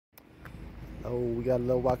Oh, we got a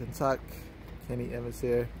little walk and talk. KennyCEvans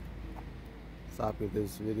here. Topic of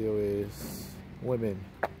this video is women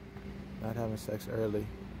not having sex early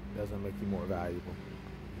doesn't make you more valuable.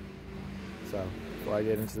 So before I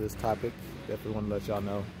get into this topic, definitely want to let y'all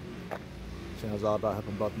know the channel's all about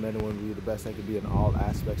helping both men and women be the best they can be in all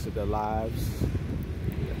aspects of their lives: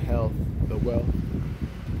 the health, the wealth,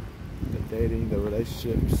 the dating, the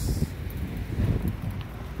relationships,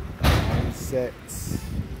 the mindsets,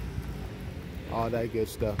 all that good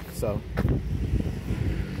stuff. So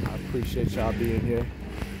I appreciate y'all being here.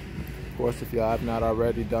 Of course, if y'all have not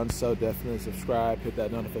already done so, definitely subscribe, hit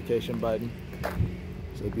that notification button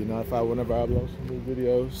so you'll be notified whenever I upload some new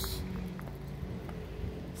videos.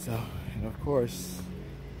 So, and of course,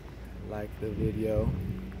 like the video,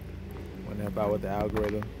 want to help out with the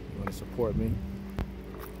algorithm, you want to support me,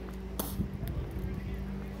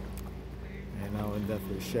 and I would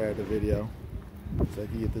definitely share the video so I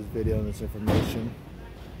can get this video and this information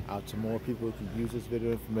out to more people who can use this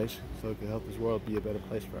video information so it can help this world be a better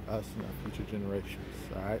place for us and our future generations.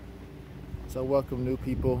 Alright? So welcome new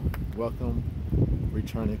people, welcome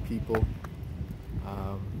returning people.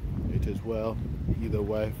 It is well either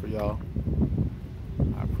way for y'all.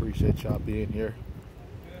 I appreciate y'all being here,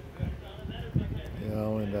 you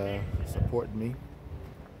know, and supporting me.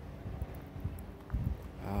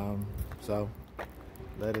 So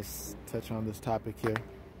let us touch on this topic here.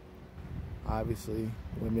 Obviously,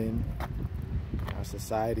 women, our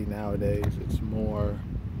society nowadays, it's more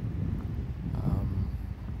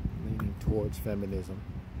leaning towards feminism,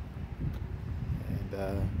 and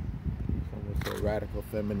almost a radical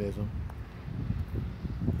feminism,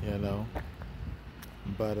 you know.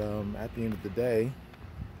 But at the end of the day,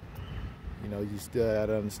 you know, you still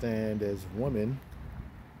gotta understand as women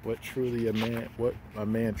what a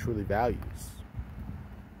man truly values.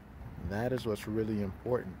 And that is what's really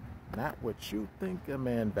important. Not what you think a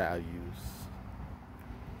man values,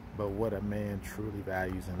 but what a man truly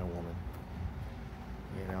values in a woman.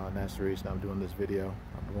 You know, and that's the reason I'm doing this video.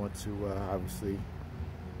 I want to obviously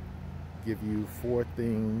give you four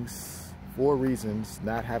reasons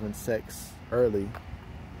not having sex early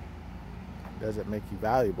doesn't make you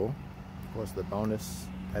valuable. Of course, the bonus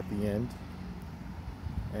at the end,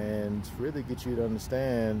 and really get you to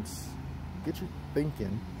understand, get you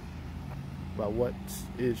thinking about what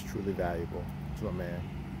is truly valuable to a man,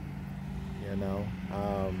 you know.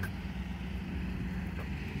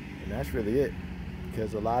 And that's really it,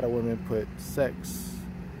 because a lot of women put sex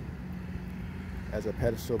as a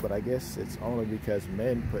pedestal, but I guess it's only because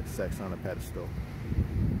men put sex on a pedestal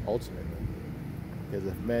ultimately. Because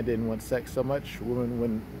if men didn't want sex so much, women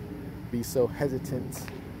wouldn't be so hesitant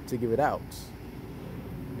to give it out,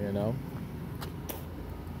 you know.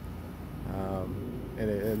 And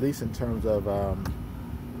at least in terms of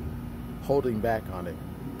holding back on it,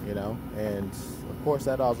 you know. And of course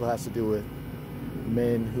that also has to do with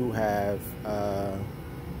men who have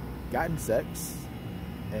gotten sex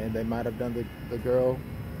and they might have done the girl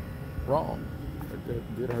wrong or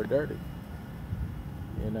did her dirty,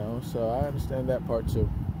 you know. So I understand that part too.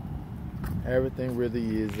 Everything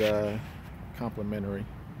really is complimentary,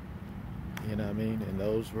 you know what I mean. And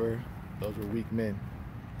those were weak men.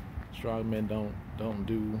 Strong men don't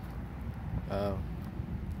do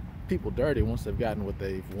people dirty once they've gotten what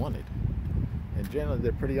they've wanted, and generally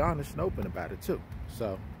they're pretty honest and open about it too.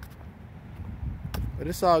 So, but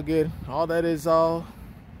it's all good. All that is all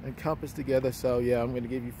encompassed together. So yeah, I'm going to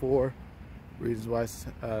give you 4 reasons why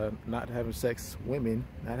not having sex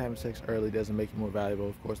early doesn't make you more valuable.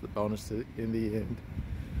 Of course, the bonus in the end,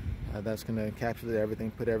 that's going to encapsulate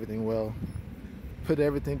everything, put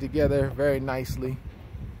everything together very nicely.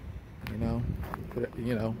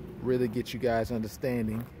 You know, really get you guys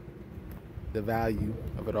understanding the value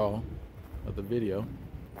of it all, of the video.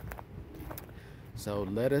 So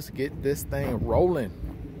let us get this thing rolling.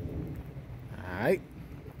 All right.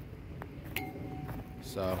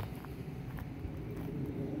 So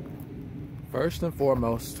first and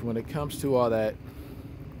foremost, when it comes to all that,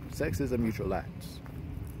 sex is a mutual act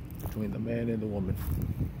between the man and the woman,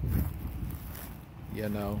 you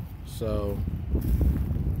know. So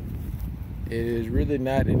it is really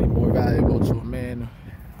not any more valuable to a man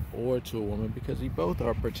or to a woman because you both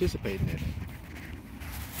are participating in it.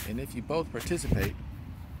 And if you both participate,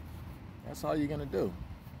 that's all you're gonna do.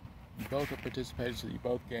 You both are participating, so you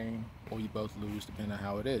both gain or you both lose, depending on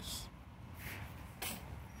how it is.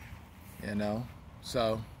 You know?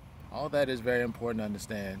 So all that is very important to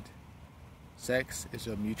understand. Sex is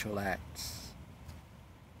a mutual act.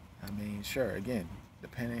 I mean, sure, again,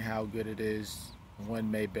 depending how good it is,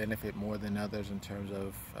 one may benefit more than others in terms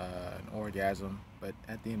of an orgasm but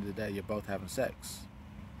at the end of the day, you're both having sex.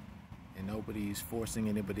 And nobody's forcing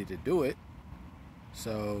anybody to do it.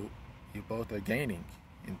 So you both are gaining,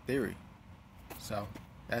 in theory. So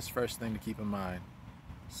that's the first thing to keep in mind.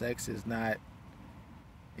 Sex is not,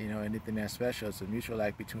 anything that special. It's a mutual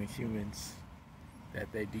act between humans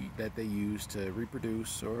that they use to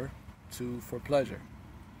reproduce or for pleasure.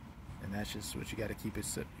 And that's just what you got to keep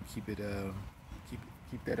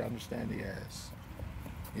that understanding as,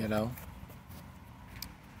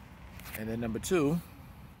 And then number 2,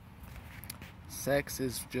 sex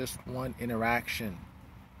is just one interaction.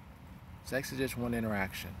 Sex is just one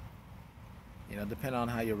interaction. Depending on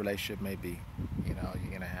how your relationship may be. You're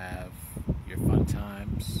going to have your fun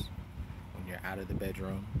times when you're out of the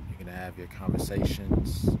bedroom. You're going to have your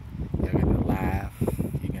conversations. You're going to laugh.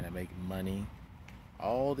 You're going to make money.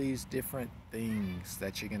 All these different things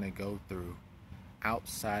that you're going to go through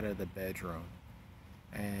outside of the bedroom.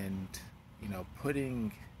 And,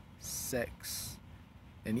 putting sex,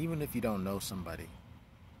 and even if you don't know somebody,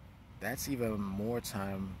 that's even more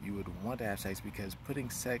time you would want to have sex, because putting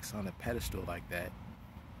sex on a pedestal like that,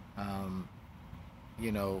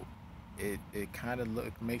 it kind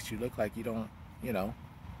of makes you look like you don't,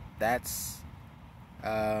 that's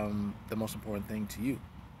the most important thing to you,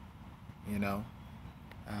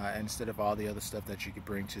 instead of all the other stuff that you could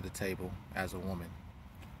bring to the table as a woman.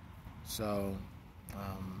 So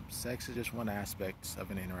sex is just one aspect of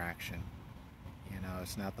an interaction.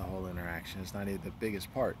 It's not the whole interaction. It's not even the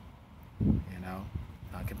biggest part,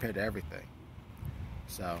 compared to everything.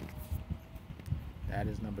 So that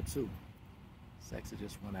is number 2. Sex is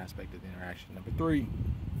just one aspect of the interaction. Number 3,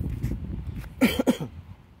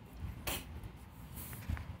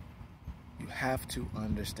 you have to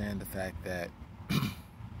understand the fact that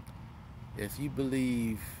if you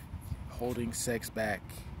believe holding sex back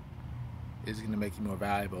is going to make you more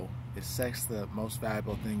valuable, is sex the most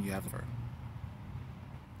valuable thing you have to offer?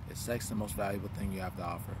 Is sex the most valuable thing you have to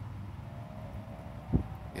offer?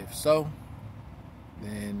 If so,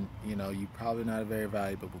 then you're probably not a very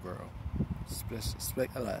valuable girl,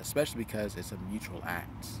 especially because it's a mutual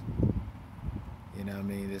act.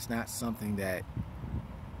 It's not something that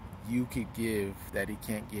you could give that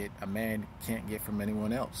a man can't get from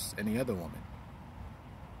anyone else, any other woman.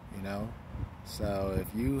 So if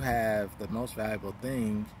you have the most valuable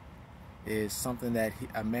thing is something that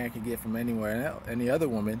a man can get from anywhere else, any other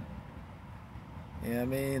woman,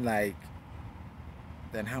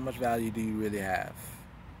 then how much value do you really have?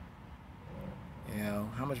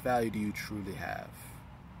 How much value do you truly have?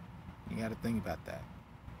 You got to think about that.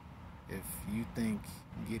 If you think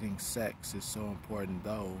getting sex is so important,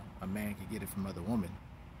 though a man can get it from other women,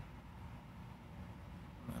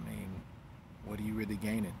 what are you really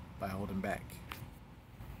gaining by holding back?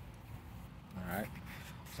 Alright,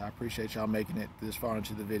 so I appreciate y'all making it this far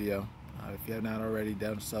into the video. If you have not already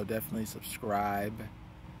done so, definitely subscribe.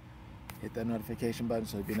 Hit that notification button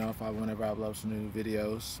so you'll be notified whenever I upload some new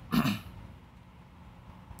videos.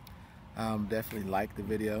 Definitely like the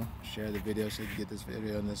video, share the video so you can get this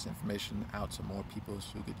video and this information out to more people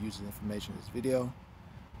who could use the information in this video,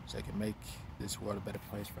 so it can make this world a better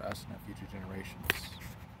place for us and our future generations.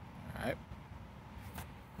 Alright.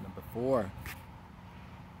 Number 4,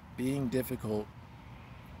 being difficult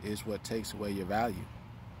is what takes away your value.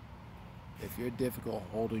 If you're difficult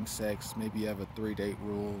holding sex, maybe you have a 3-date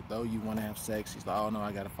rule, though you want to have sex, he's like, oh no,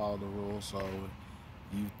 I got to follow the rules, so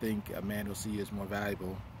you think a man will see you as more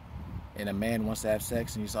valuable. And a man wants to have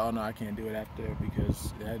sex and you say, oh no, I can't do it after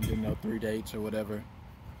because there hasn't been no 3 dates or whatever.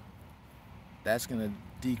 That's going to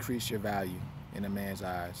decrease your value in a man's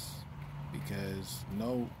eyes, because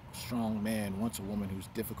no strong man wants a woman who's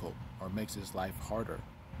difficult or makes his life harder,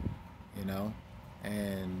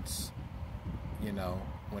 and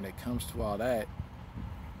when it comes to all that,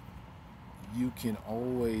 you can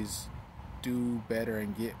always do better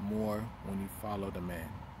and get more when you follow the man.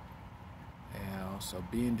 So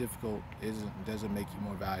being difficult doesn't make you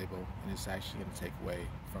more valuable, and it's actually going to take away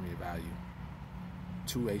from your value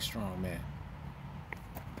to a strong man.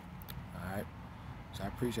 Alright, so I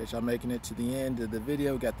appreciate y'all making it to the end of the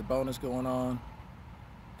video. Got the bonus going on.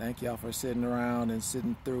 Thank y'all for sitting around and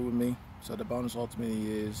sitting through with me. So the bonus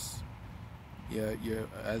ultimately is,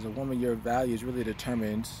 as a woman, your value is really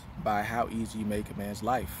determined by how easy you make a man's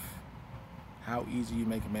life. How easy you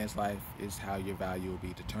make a man's life is how your value will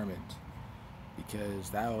be determined,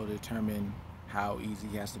 because that will determine how easy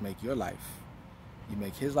he has to make your life. You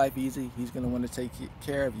make his life easy, he's going to want to take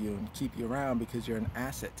care of you and keep you around because you're an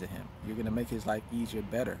asset to him. You're going to make his life easier,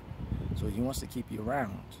 better. So he wants to keep you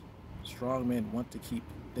around. Strong men want to keep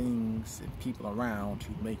things and people around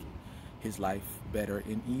to make his life better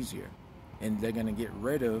and easier. and they're going to get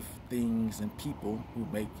rid of things and people who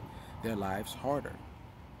make their lives harder.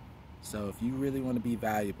 So if you really want to be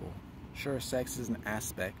valuable, sure, sex is an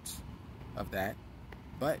aspect of that,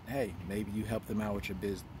 but hey, maybe you help them out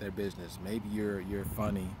with their business. Maybe you're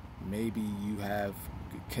funny. Maybe you have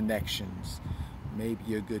good connections. Maybe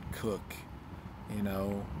you're a good cook. You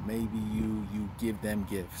know, maybe you give them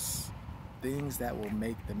gifts. Things that will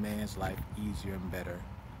make the man's life easier and better.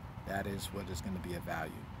 That is what is going to be of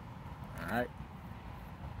value. All right.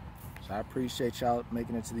 So I appreciate y'all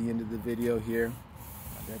making it to the end of the video here.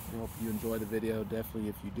 I definitely hope you enjoyed the video. Definitely,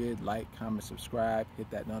 if you did, like, comment, subscribe,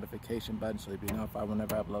 hit that notification button so you'll be notified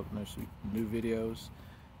whenever I upload new videos.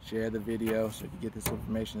 Share the video so you can get this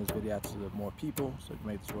information, this video out to more people, so you can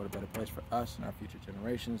make this world a better place for us and our future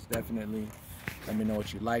generations. Definitely let me know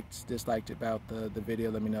what you liked, disliked about the video.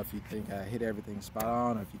 Let me know if you think I hit everything spot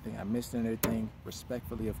on, or if you think I missed anything.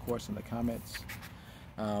 Respectfully, of course, in the comments.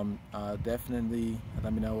 Definitely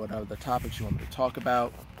let me know what other topics you want me to talk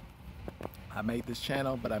about. I made this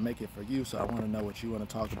channel, but I make it for you, so I want to know what you want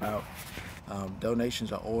to talk about.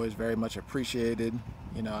 Donations are always very much appreciated.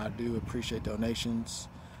 You know, I do appreciate donations.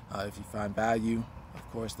 If you find value,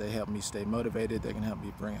 of course, they help me stay motivated. They can help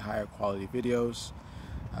me bring higher quality videos.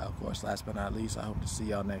 Of course, last but not least, I hope to see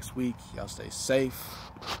y'all next week. Y'all stay safe.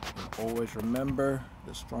 And always remember,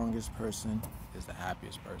 the strongest person is the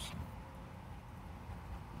happiest person.